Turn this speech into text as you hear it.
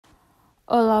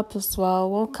Hola, pessoal.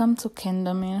 Welcome to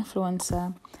Kingdom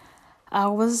Influencer. I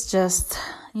was just,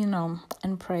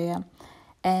 in prayer.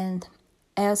 And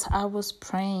as I was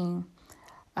praying,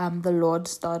 the Lord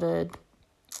started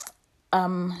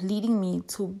leading me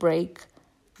to break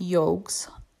yokes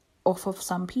off of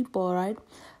some people, right?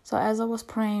 So as I was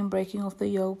praying, breaking off the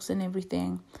yokes and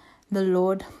everything, the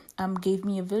Lord gave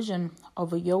me a vision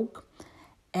of a yoke.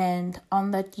 And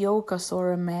on that yoke, I saw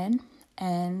a man.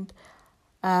 And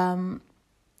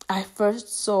I first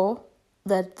saw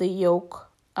that the yoke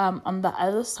on the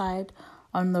other side,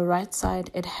 on the right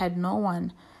side, it had no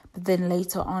one. But then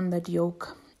later on that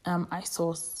yoke, I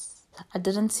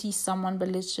didn't see someone, but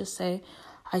let's just say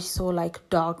I saw like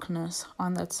darkness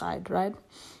on that side, right?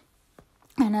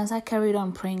 And as I carried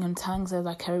on praying in tongues,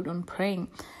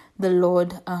 the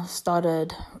Lord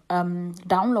started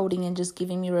downloading and just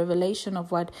giving me revelation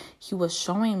of what He was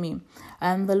showing me.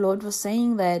 And the Lord was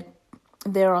saying that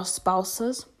there are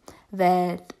spouses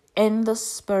that in the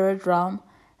spirit realm,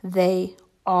 they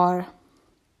are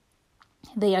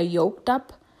yoked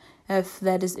up, if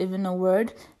that is even a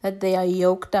word, that they are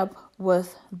yoked up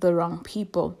with the wrong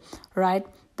people, right?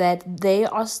 That they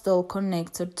are still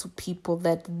connected to people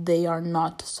that they are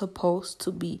not supposed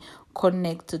to be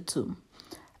connected to.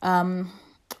 I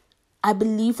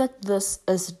believe that this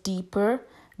is deeper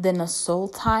than a soul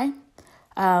tie,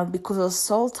 because a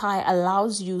soul tie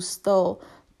allows you still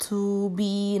to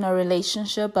be in a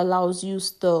relationship, allows you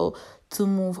still to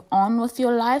move on with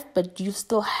your life, but you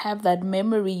still have that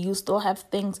memory, you still have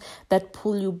things that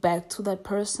pull you back to that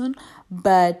person.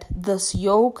 But this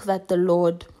yoke that the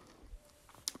Lord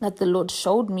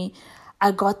showed me,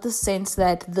 I got the sense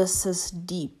that this is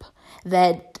deep.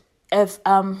 That if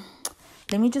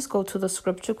let me just go to the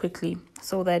scripture quickly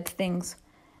so that things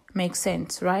make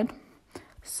sense, right?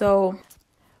 So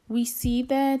we see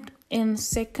that in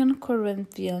 2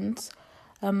 Corinthians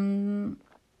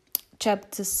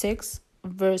chapter 6,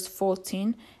 verse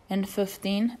 14 and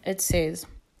 15, it says,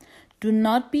 "Do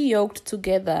not be yoked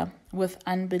together with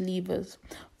unbelievers.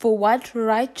 For what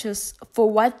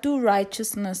do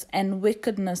righteousness and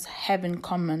wickedness have in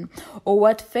common? Or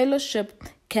what fellowship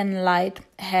can light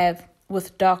have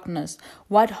with darkness?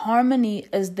 What harmony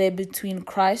is there between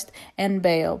Christ and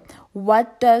Baal?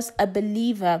 What does a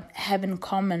believer have in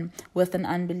common with an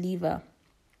unbeliever?"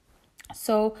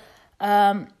 So,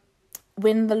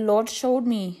 when the Lord showed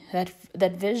me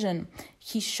that vision,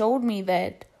 He showed me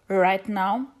that right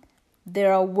now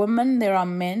there are women, there are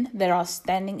men that are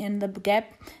standing in the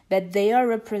gap, that they are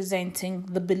representing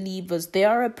the believers, they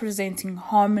are representing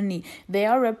harmony, they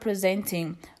are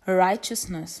representing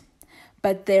righteousness.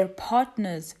 But their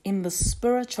partners in the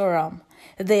spiritual realm,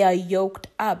 they are yoked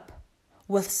up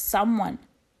with someone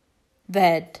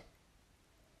that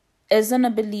isn't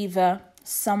a believer,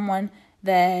 someone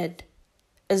that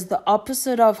is the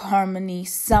opposite of harmony,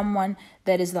 someone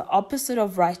that is the opposite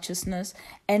of righteousness.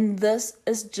 And this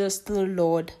is just the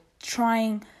Lord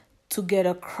trying to get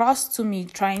across to me,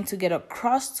 trying to get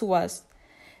across to us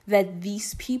that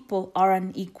these people are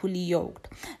unequally yoked.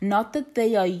 Not that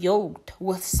they are yoked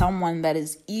with someone that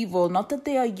is evil, not that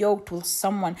they are yoked with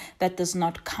someone that does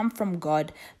not come from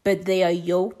God, but they are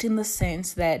yoked in the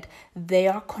sense that they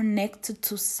are connected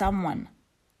to someone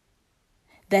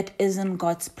that isn't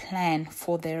God's plan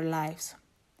for their lives.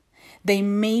 They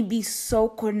may be so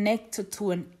connected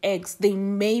to an ex. They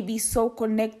may be so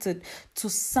connected to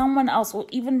someone else, or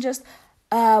even just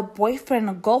a boyfriend,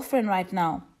 a girlfriend right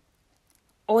now.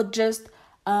 Or just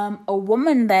a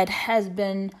woman that has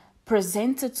been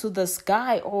presented to this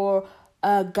guy, or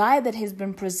a guy that has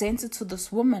been presented to this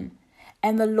woman.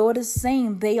 And the Lord is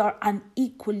saying they are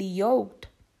unequally yoked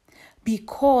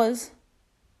because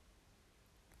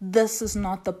this is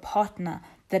not the partner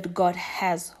that God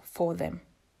has for them.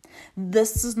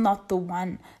 This is not the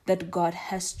one that God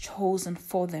has chosen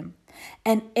for them.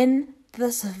 And in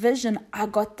this vision, I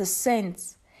got the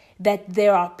sense that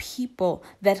there are people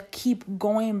that keep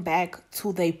going back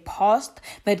to their past,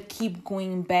 that keep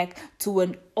going back to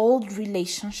an old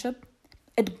relationship.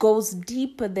 It goes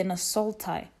deeper than a soul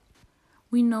tie.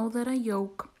 We know that a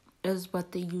yoke is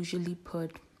what they usually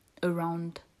put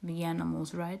around the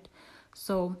animals, right?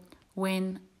 So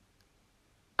when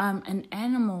an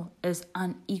animal is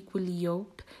unequally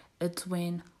yoked, it's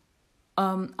when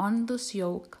on this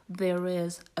yoke there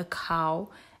is a cow,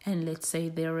 and let's say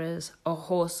there is a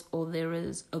horse or there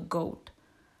is a goat.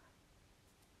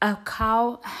 A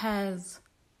cow has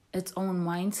its own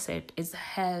mindset, it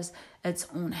has its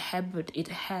own habit, it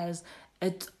has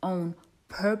its own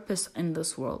purpose in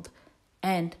this world.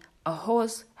 And a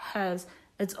horse has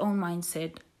its own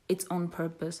mindset, its own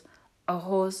purpose. A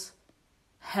horse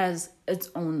has its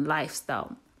own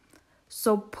lifestyle.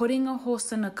 So putting a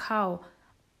horse and a cow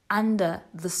under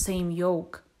the same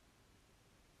yoke,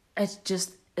 it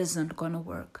just isn't going to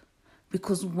work.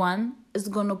 Because one is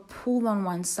going to pull on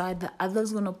one side, the other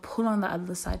is going to pull on the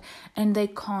other side, and they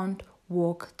can't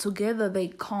walk together. They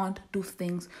can't do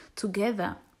things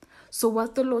together. So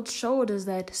what the Lord showed is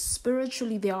that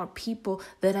spiritually there are people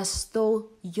that are still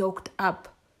yoked up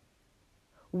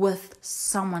with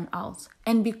someone else.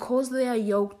 And because they are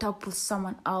yoked up with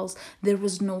someone else, there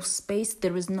is no space,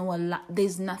 there's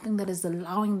nothing that is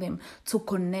allowing them to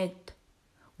connect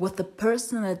with the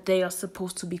person that they are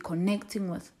supposed to be connecting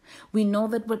with. We know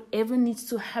that whatever needs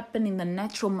to happen in the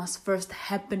natural must first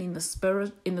happen in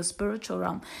the spiritual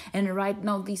realm. And right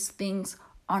now these things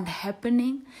aren't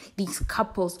happening. These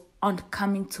couples aren't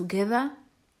coming together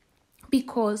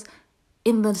because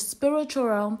in the spiritual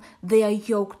realm, they are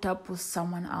yoked up with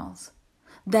someone else.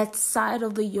 That side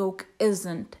of the yoke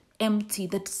isn't empty.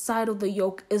 That side of the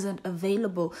yoke isn't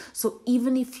available. So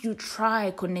even if you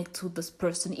try connect to this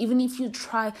person, even if you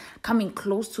try coming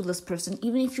close to this person,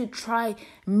 even if you try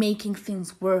making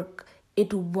things work,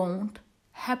 it won't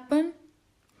happen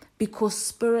because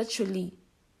spiritually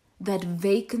that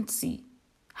vacancy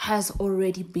has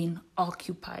already been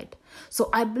occupied. So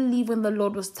I believe when the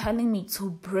Lord was telling me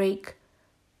to break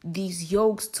these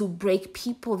yokes, to break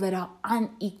people that are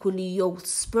unequally yoked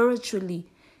spiritually,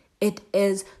 it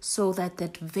is so that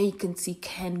that vacancy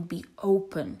can be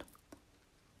opened.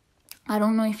 I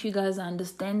don't know if you guys are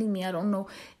understanding me. I don't know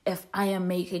if I am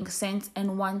making sense.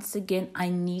 And once again, I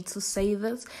need to say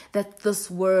this, that this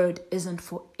word isn't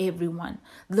for everyone.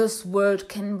 This word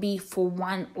can be for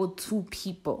one or two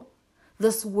people.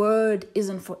 This word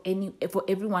isn't for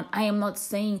everyone. I am not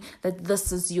saying that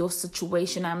this is your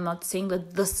situation. I'm not saying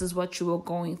that this is what you are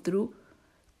going through.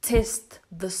 Test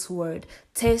this word,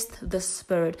 test the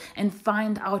spirit, and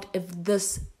find out if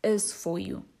this is for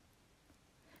you.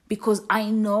 Because I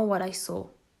know what I saw.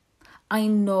 I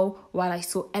know what I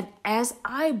saw. And as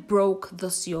I broke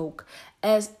this yoke,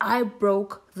 as I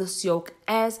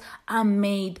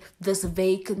made this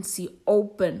vacancy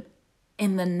open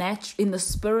in the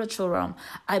spiritual realm,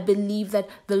 I believe that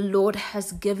the Lord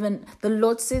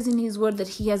says in his word that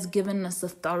he has given us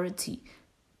authority.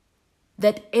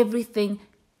 That everything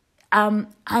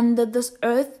under this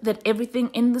earth, that everything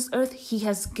in this earth, he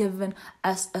has given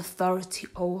us authority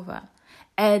over.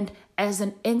 And as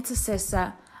an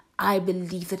intercessor, I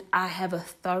believe that I have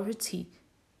authority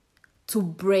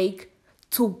to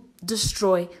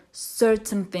destroy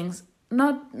certain things,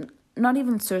 not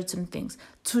even certain things,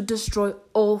 to destroy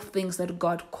all things that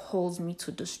God calls me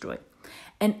to destroy.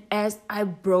 And as I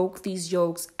broke these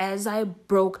yokes, as I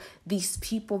broke these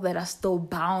people that are still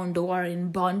bound or are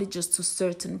in bondages to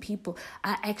certain people,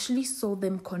 I actually saw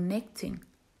them connecting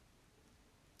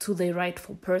to their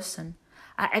rightful person.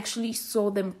 I actually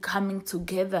saw them coming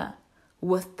together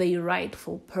with the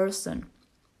rightful person.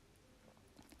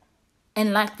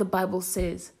 And like the Bible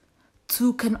says,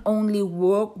 two can only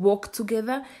walk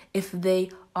together if they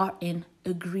are in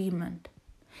agreement.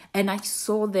 And I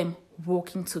saw them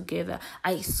walking together.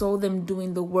 I saw them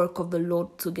doing the work of the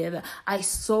Lord together. I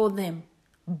saw them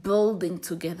building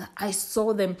together. I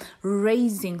saw them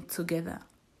raising together.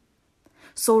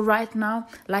 So right now,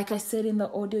 like I said in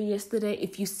the audio yesterday,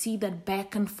 if you see that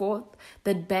back and forth,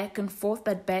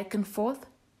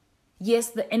 yes,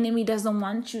 the enemy doesn't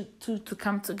want you to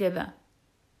come together.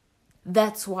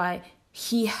 That's why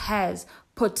he has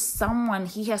put someone,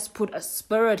 he has put a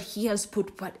spirit, he has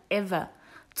put whatever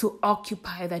to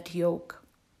occupy that yoke.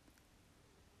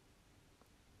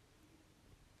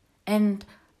 And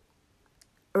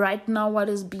right now, what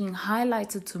is being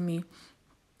highlighted to me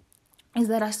is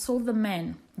that I saw the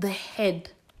man, the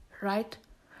head, right?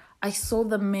 I saw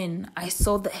the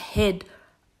head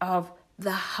of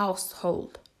the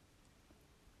household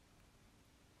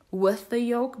with the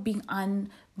yoke being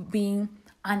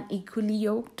unequally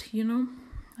yoked,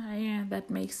 Yeah, that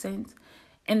makes sense.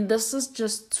 And this is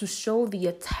just to show the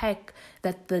attack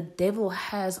that the devil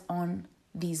has on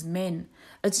these men.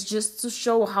 It's just to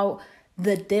show how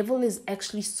the devil is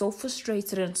actually so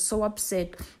frustrated and so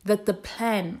upset that the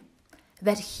plan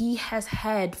that he has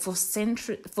had for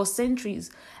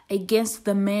centuries against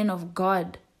the men of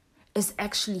God is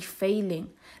actually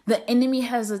failing. The enemy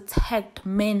has attacked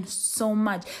men so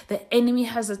much. The enemy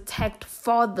has attacked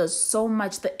fathers so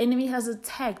much. The enemy has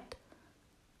attacked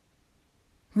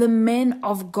the men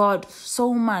of God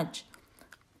so much.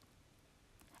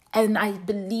 And I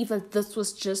believe that this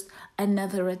was just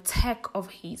another attack of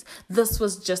his. This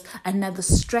was just another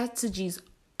strategy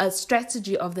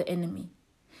of the enemy.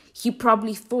 He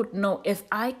probably thought, no, if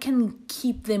I can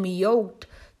keep them yoked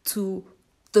to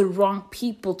the wrong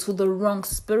people, to the wrong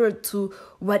spirit, to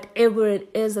whatever it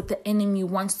is that the enemy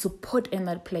wants to put in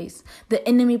that place. The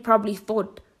enemy probably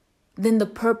thought then the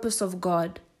purpose of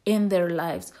God in their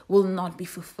lives will not be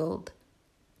fulfilled.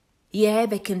 Yeah,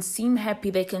 they can seem happy.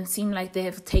 They can seem like they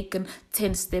have taken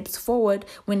 10 steps forward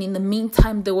when in the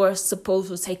meantime they were supposed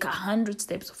to take 100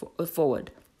 steps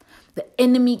forward. The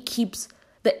enemy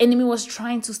was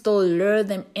trying to still lure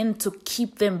them in, to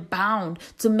keep them bound,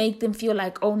 to make them feel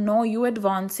like, oh no, you're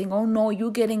advancing. Oh no,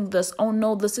 you're getting this. Oh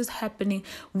no, this is happening.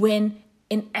 When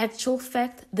in actual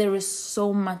fact, there is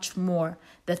so much more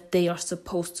that they are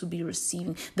supposed to be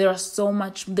receiving. There is so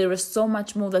much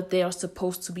more that they are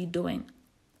supposed to be doing.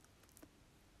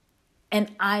 And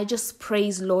I just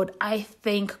praise Lord. I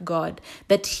thank God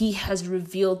that He has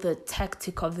revealed the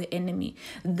tactic of the enemy.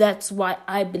 That's why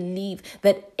I believe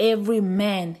that every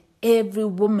man, every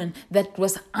woman that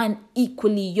was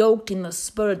unequally yoked in the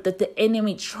spirit, that the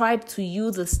enemy tried to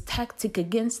use this tactic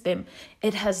against them,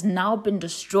 it has now been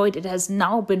destroyed. It has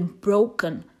now been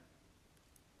broken.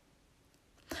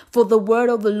 For the word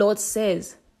of the Lord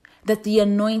says that the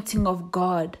anointing of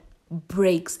God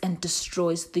breaks and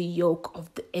destroys the yoke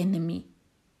of the enemy.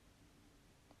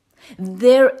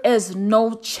 There is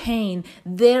no chain,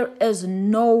 there is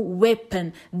no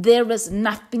weapon, there is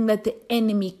nothing that the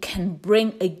enemy can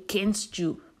bring against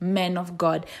you, man of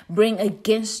God, bring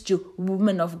against you,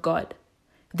 woman of God,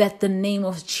 that the name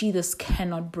of Jesus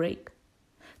cannot break.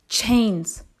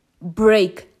 Chains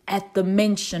break at the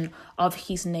mention of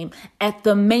His name, at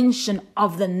the mention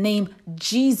of the name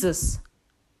Jesus.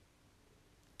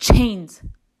 Chains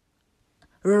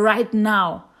right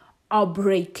now are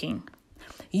breaking.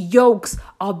 Yokes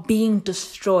are being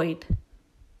destroyed.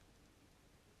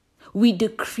 We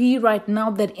decree right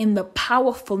now that in the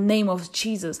powerful name of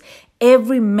Jesus,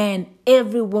 every man,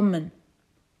 every woman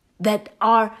that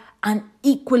are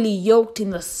unequally yoked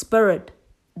in the spirit,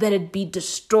 that it be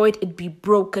destroyed, it be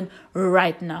broken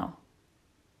right now.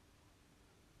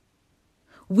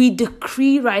 We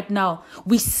decree right now,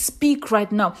 we speak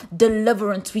right now,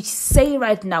 deliverance. We say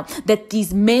right now that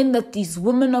these men, that these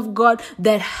women of God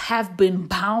that have been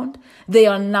bound, they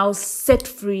are now set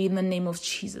free in the name of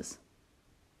Jesus.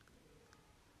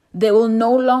 They will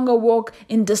no longer walk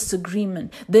in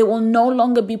disagreement. They will no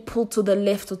longer be pulled to the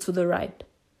left or to the right.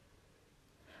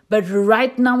 But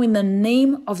right now, in the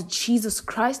name of Jesus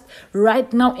Christ,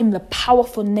 right now in the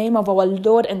powerful name of our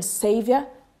Lord and Savior,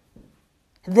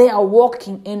 they are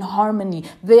walking in harmony.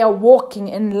 They are walking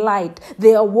in light.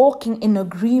 They are walking in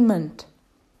agreement.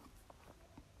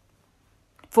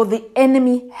 For the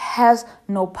enemy has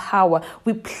no power.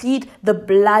 We plead the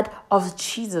blood of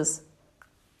Jesus.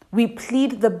 We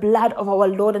plead the blood of our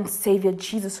Lord and Savior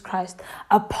Jesus Christ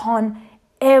upon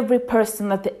every person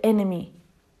that the enemy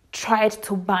tried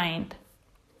to bind,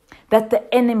 that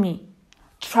the enemy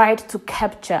tried to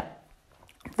capture,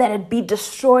 that it be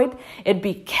destroyed, it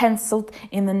be cancelled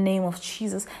in the name of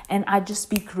Jesus. And I just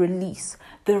speak release,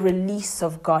 the release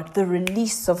of God, the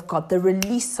release of God, the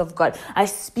release of God. I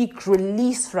speak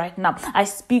release right now. I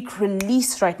speak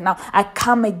release right now. I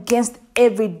come against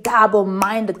every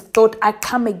double-minded thought. I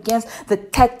come against the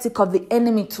tactic of the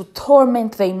enemy to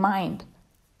torment their mind.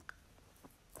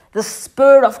 The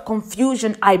spirit of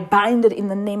confusion, I bind it in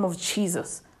the name of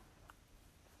Jesus.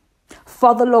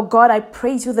 Father, Lord God, I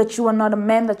praise you that you are not a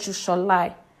man that you shall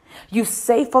lie. You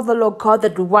say, Father, Lord God,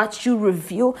 that what you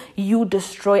reveal, you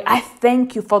destroy. I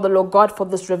thank you, Father, Lord God, for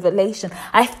this revelation.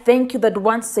 I thank you that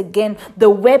once again, the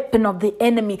weapon of the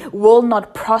enemy will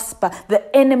not prosper.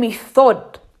 The enemy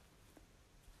thought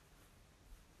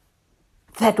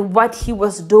that what he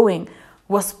was doing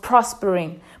was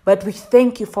prospering. But we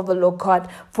thank you, Father, Lord God,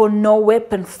 for no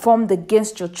weapon formed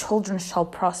against your children shall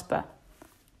prosper.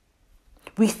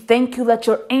 We thank you that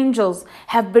your angels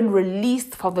have been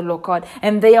released, Father, Lord God,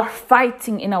 and they are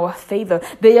fighting in our favor.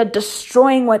 They are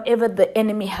destroying whatever the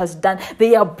enemy has done.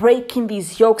 They are breaking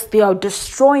these yokes. They are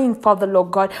destroying, Father,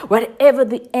 Lord God, whatever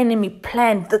the enemy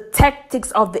planned. The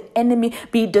tactics of the enemy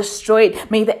be destroyed.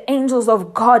 May the angels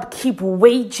of God keep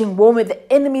waging war. May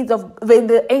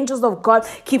the angels of God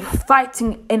keep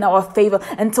fighting in our favor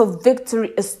until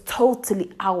victory is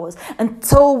totally ours,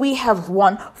 until we have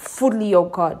won fully, oh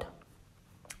God.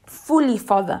 Fully,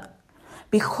 Father,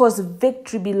 because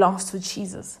victory belongs to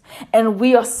Jesus. And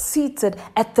we are seated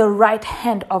at the right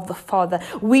hand of the Father.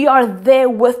 We are there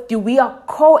with you. We are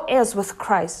co-heirs with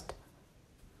Christ.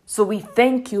 So we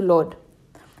thank you, Lord.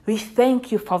 We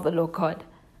thank you, Father, Lord God,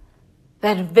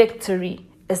 that victory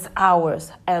is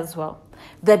ours as well.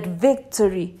 That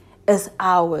victory is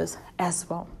ours as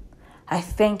well. I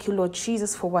thank you, Lord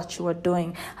Jesus, for what you are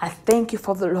doing. I thank you,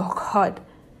 Father, Lord God,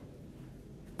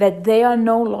 that they are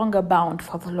no longer bound,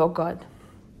 Father Lord God,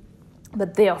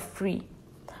 but they are free.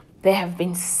 They have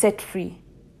been set free.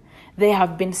 They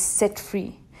have been set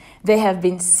free. They have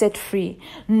been set free.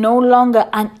 No longer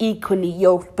unequally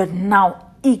yoked, but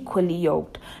now equally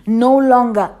yoked. No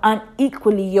longer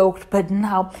unequally yoked, but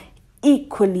now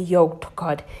equally yoked,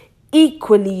 God.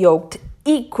 Equally yoked,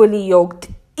 equally yoked,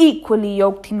 equally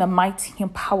yoked in the mighty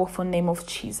and powerful name of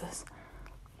Jesus.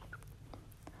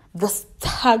 This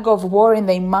tug of war in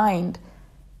their mind,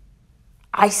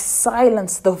 I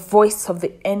silence the voice of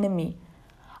the enemy.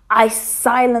 I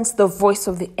silence the voice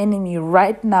of the enemy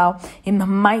right now in the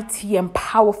mighty and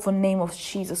powerful name of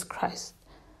Jesus Christ.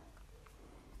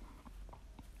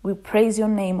 We praise your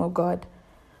name, O God.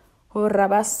 I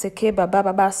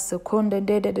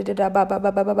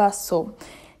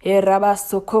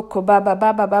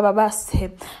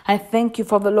thank you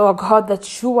for the Lord God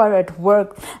that you are at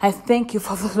work. I thank you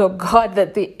for the Lord God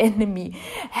that the enemy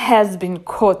has been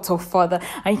caught, oh Father.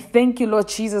 I thank you, Lord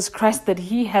Jesus Christ, that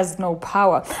he has no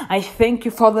power. I thank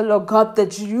you for the Lord God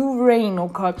that you reign, oh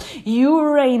God. You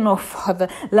reign, oh Father.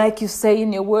 Like you say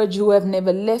in your word, you have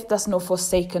never left us nor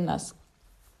forsaken us.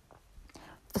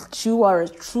 That you are a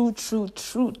true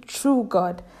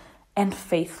God and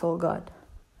faithful God.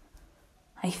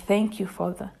 I thank you,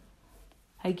 Father.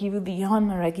 I give you the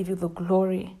honor, I give you the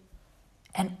glory,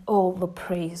 and all the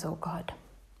praise, oh God.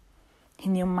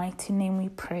 In your mighty name we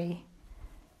pray.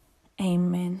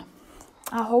 Amen.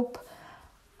 I hope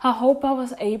I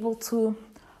was able to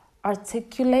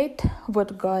articulate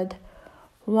what God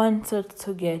wanted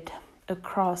to get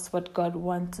across, what God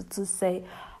wanted to say.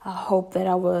 I hope that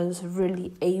I was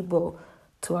really able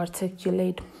to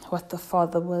articulate what the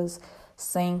Father was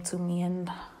saying to me,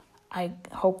 and I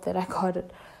hope that I got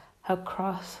it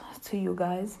across to you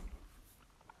guys.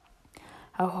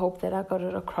 I hope that I got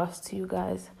it across to you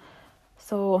guys.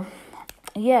 So,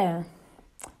 yeah,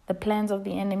 the plans of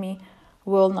the enemy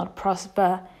will not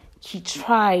prosper. He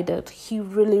tried it. He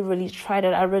really tried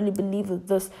it. I really believe that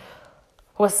this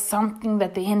was something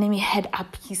that the enemy had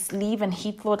up his sleeve, and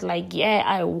he thought like, yeah,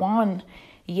 I won.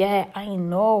 Yeah, I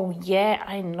know. Yeah,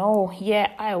 I know.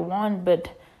 Yeah, I won.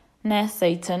 But nah,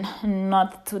 Satan,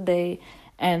 not today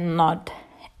and not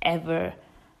ever.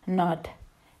 Not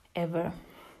ever.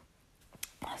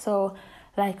 So,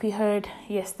 like we heard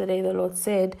yesterday, the Lord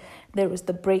said there is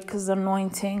the breaker's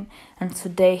anointing, and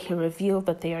today he revealed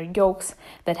that there are yokes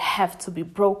that have to be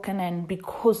broken, and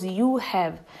because you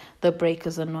have the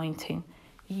breaker's anointing,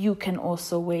 you can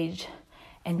also wage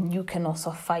and you can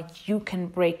also fight. You can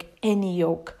break any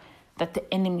yoke that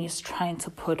the enemy is trying to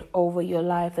put over your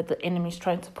life, that the enemy is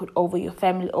trying to put over your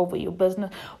family, over your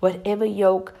business, whatever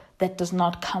yoke that does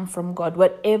not come from God,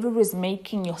 whatever is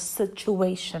making your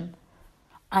situation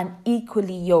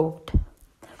unequally yoked,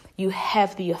 you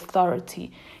have the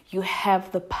authority, you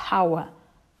have the power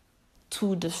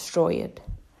to destroy it.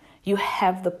 You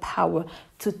have the power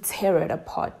to tear it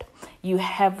apart. You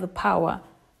have the power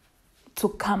to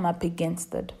come up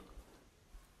against it.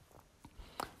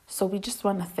 So we just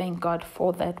want to thank God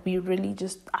for that.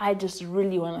 I just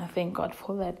really want to thank God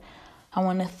for that. I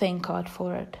want to thank God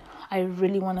for it. I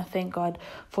really want to thank God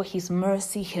for his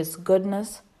mercy, his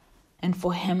goodness, and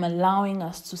for him allowing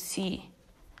us to see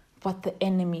what the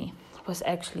enemy was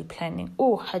actually planning.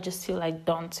 Oh, I just feel like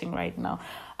dancing right now.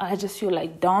 I just feel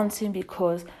like dancing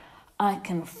because I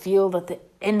can feel that the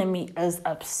enemy is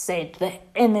upset. The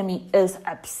enemy is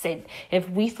upset. If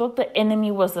we thought the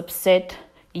enemy was upset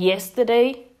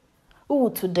yesterday,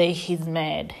 today he's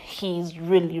mad. He's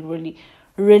really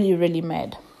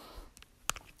mad.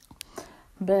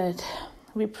 But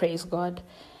we praise God.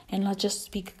 And I'll just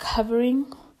speak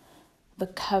covering,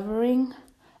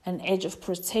 an edge of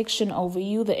protection over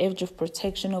you, the edge of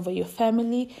protection over your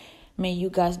family. May you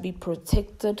guys be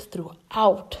protected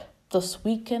throughout this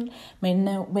weekend. May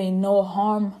no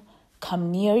harm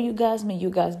come near you guys. May you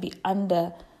guys be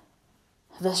under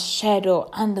the shadow,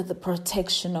 under the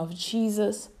protection of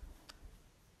Jesus.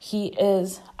 He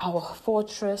is our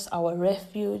fortress, our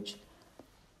refuge.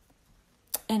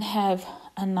 And have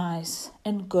a nice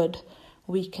and good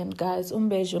weekend, guys.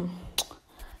 Beijo.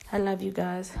 I love you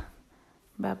guys.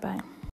 Bye-bye.